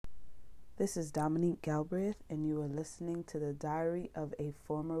This is Dominique Galbraith, and you are listening to the Diary of a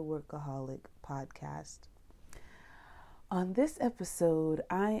Former Workaholic podcast. On this episode,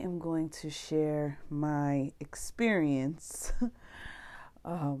 I am going to share my experience,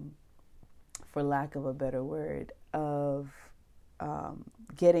 for lack of a better word, of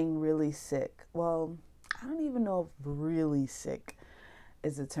getting really sick. Well, I don't even know if really sick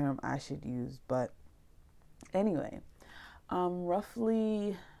is a term I should use, but anyway,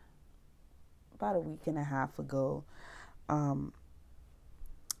 roughly about a week and a half ago,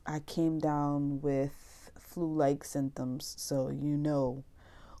 I came down with flu-like symptoms, so you know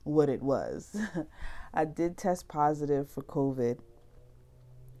what it was. I did test positive for COVID,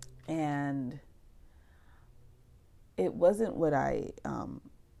 and it wasn't what of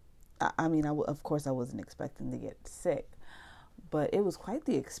course I wasn't expecting to get sick, but it was quite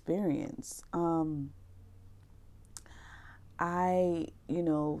the experience.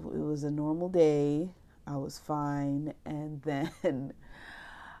 It was a normal day. I was fine. And then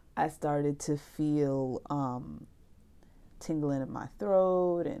I started to feel tingling in my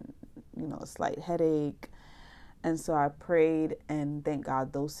throat and, a slight headache. And so I prayed, and thank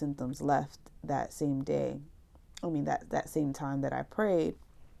God those symptoms left that same day. That same time that I prayed.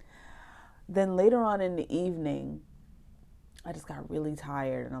 Then later on in the evening, I just got really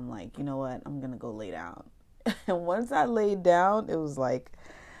tired, and I'm like, you know what? I'm going to go lay down. And once I laid down, it was like,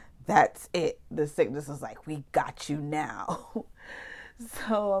 that's it. The sickness was like, we got you now.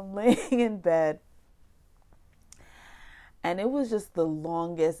 So I'm laying in bed, and it was just the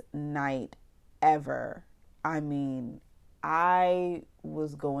longest night ever. I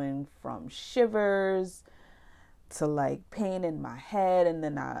was going from shivers to like pain in my head, and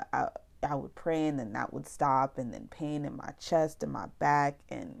then I would pray, and then that would stop, and then pain in my chest and my back,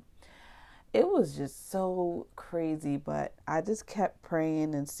 and it was just so crazy. But I just kept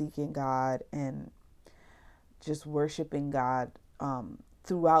praying and seeking God and just worshiping God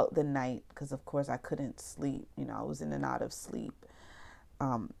throughout the night, because of course I couldn't sleep. I was in and out of sleep.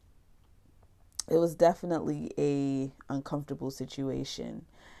 It was definitely a uncomfortable situation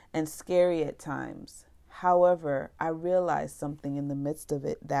and scary at times. However, I realized something in the midst of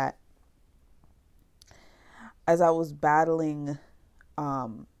it, that as I was battling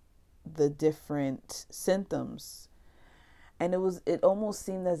the different symptoms, and it almost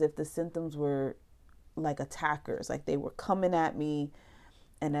seemed as if the symptoms were like attackers, like they were coming at me,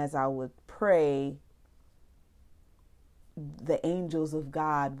 and as I would pray, the angels of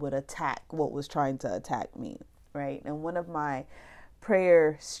God would attack what was trying to attack me, right? And one of my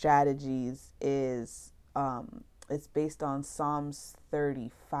prayer strategies is it's based on Psalms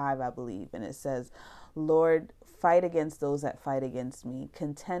 35, I believe, and it says, Lord, fight against those that fight against me,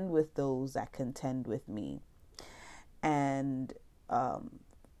 contend with those that contend with me. And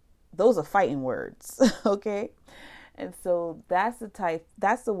those are fighting words, okay? And so that's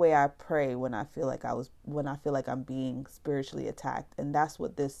the way I pray when I feel like I'm being spiritually attacked, and that's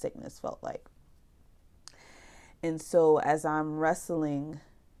what this sickness felt like. And so as I'm wrestling,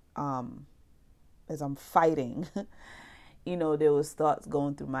 as I'm fighting, there was thoughts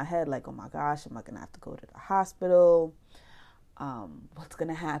going through my head like, oh my gosh, am I going to have to go to the hospital? What's going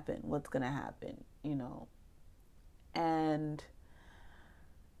to happen? And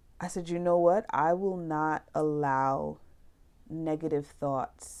I said, you know what? I will not allow negative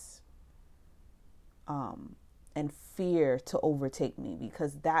thoughts and fear to overtake me,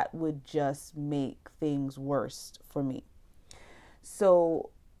 because that would just make things worse for me. So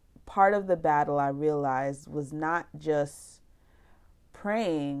part of the battle, I realized, was not just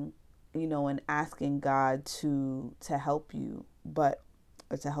praying, and asking God to help you, or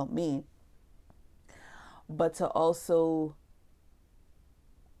to help me, but to also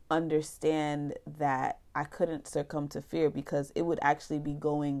understand that I couldn't succumb to fear, because it would actually be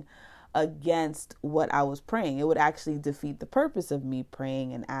going against what I was praying. It would actually defeat the purpose of me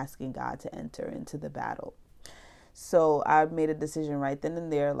praying and asking God to enter into the battle. So I made a decision right then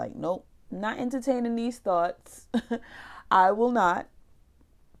and there, like, nope, not entertaining these thoughts. I will not.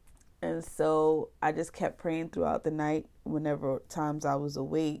 And so I just kept praying throughout the night whenever times I was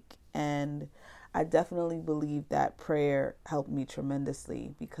awake. And I definitely believe that prayer helped me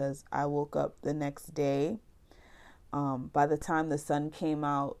tremendously, because I woke up the next day. By the time the sun came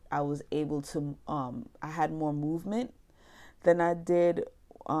out, I was able to, I had more movement than I did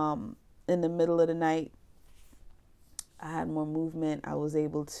in the middle of the night. I had more movement. I was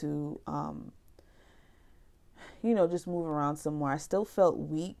able to, just move around some more. I still felt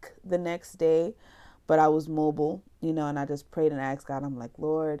weak the next day, but I was mobile, and I just prayed and asked God. I'm like,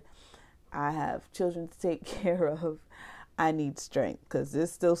 Lord, I have children to take care of. I need strength because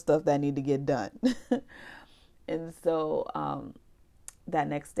there's still stuff that I need to get done. And so that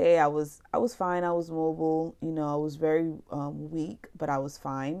next day I was fine. I was mobile. I was very weak, but I was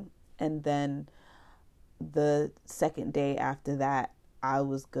fine. And then the second day after that, I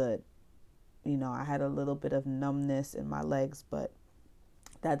was good. I had a little bit of numbness in my legs, but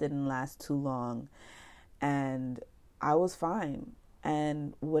that didn't last too long. And I was fine.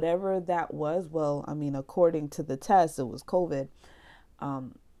 And whatever that was, according to the test, it was COVID.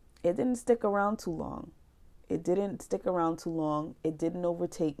 It didn't stick around too long. It didn't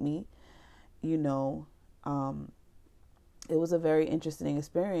overtake me. It was a very interesting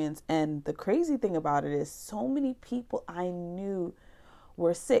experience. And the crazy thing about it is so many people I knew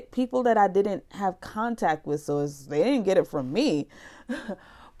were sick, people that I didn't have contact with. So they didn't get it from me,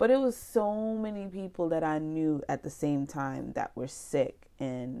 but it was so many people that I knew at the same time that were sick.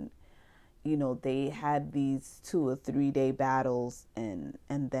 And, they had these 2 or 3 day battles and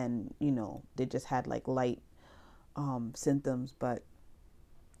then, they just had like light symptoms, but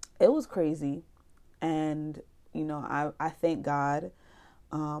it was crazy. And, I thank God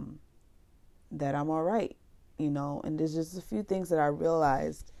that I'm all right, and there's just a few things that I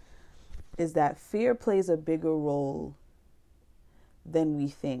realized is that fear plays a bigger role than we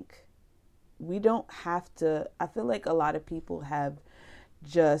think. We don't have to, I feel like a lot of people have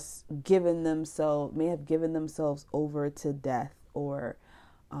just may have given themselves over to death or,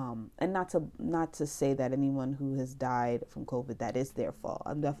 and not to say that anyone who has died from COVID, that is their fault.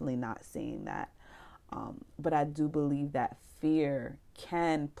 I'm definitely not saying that. But I do believe that fear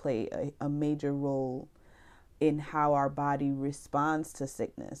can play a major role in how our body responds to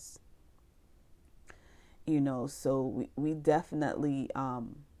sickness. So we definitely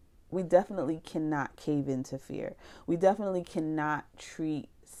cannot cave into fear. We definitely cannot treat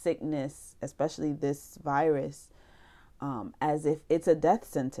sickness, especially this virus, as if it's a death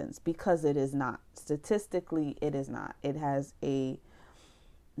sentence, because it is not. Statistically, it is not. It has a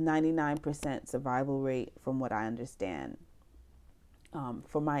 99% survival rate from what I understand,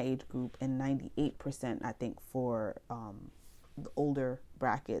 for my age group, and 98% I think for the older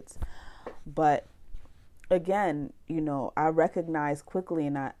brackets. But again, I recognize quickly,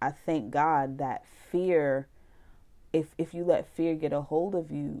 and I thank God that fear, if you let fear get a hold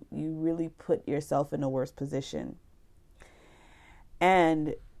of you, you really put yourself in a worse position.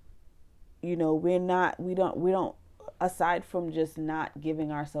 And we don't aside from just not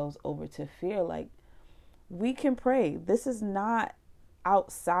giving ourselves over to fear, like, we can pray. This is not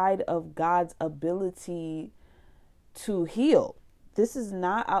outside of God's ability to heal. This is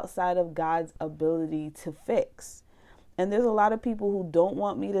not outside of God's ability to fix. And there's a lot of people who don't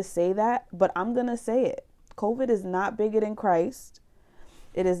want me to say that, but I'm going to say it. COVID is not bigger than Christ.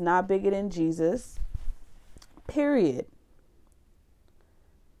 It is not bigger than Jesus. Period.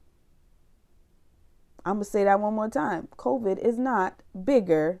 I'm going to say that one more time. COVID is not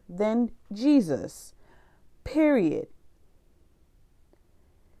bigger than Jesus. Period.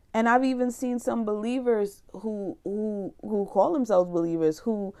 And I've even seen some believers who call themselves believers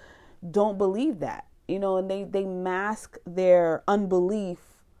who don't believe that, and they mask their unbelief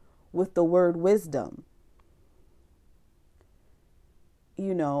with the word wisdom,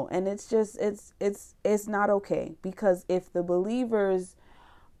 and it's just, it's not okay, because if the believers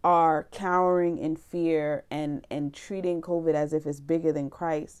are cowering in fear and treating COVID as if it's bigger than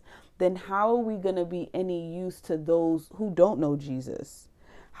Christ, then how are we going to be any use to those who don't know Jesus?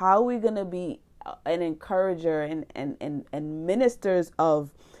 How are we going to be an encourager and ministers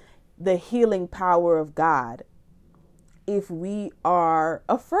of the healing power of God if we are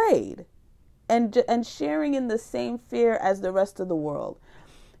afraid and sharing in the same fear as the rest of the world?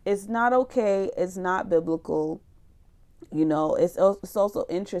 It's not okay. It's not biblical. It's also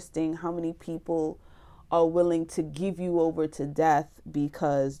interesting how many people are willing to give you over to death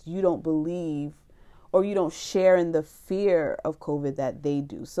because you don't believe or you don't share in the fear of COVID that they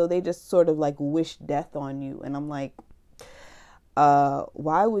do. So they just sort of like wish death on you. And I'm like,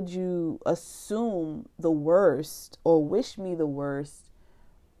 why would you assume the worst or wish me the worst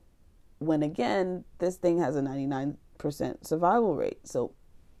when, again, this thing has a 99% survival rate? So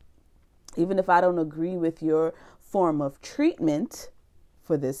even if I don't agree with your form of treatment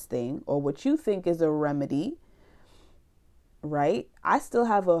for this thing or what you think is a remedy, right, I still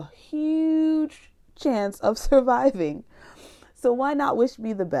have a huge chance of surviving. So why not wish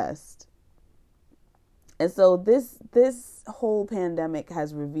me the best? And so this whole pandemic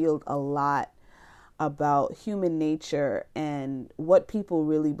has revealed a lot about human nature and what people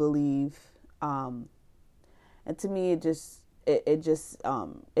really believe. And to me, it just it just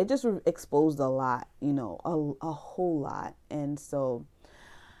exposed a lot, a whole lot. And so,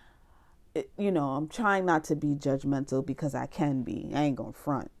 I'm trying not to be judgmental because I can be. I ain't gonna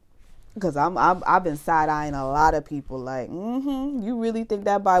front. Because I've been side-eyeing a lot of people like, you really think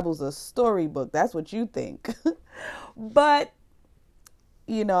that Bible's a storybook? That's what you think. But,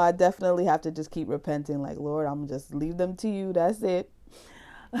 I definitely have to just keep repenting like, Lord, I'm just leave them to you. That's it.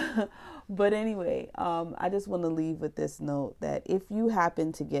 But anyway, I just want to leave with this note that if you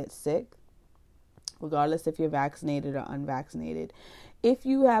happen to get sick, regardless if you're vaccinated or unvaccinated, if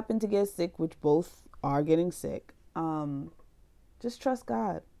you happen to get sick, which both are getting sick, just trust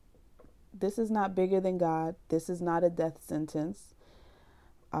God. This is not bigger than God. This is not a death sentence.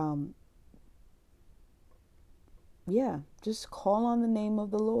 Just call on the name of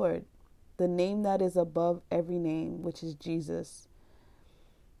the Lord, the name that is above every name, which is Jesus.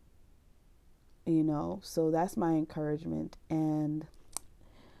 So that's my encouragement, and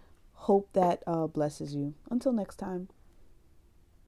hope that blesses you. Until next time.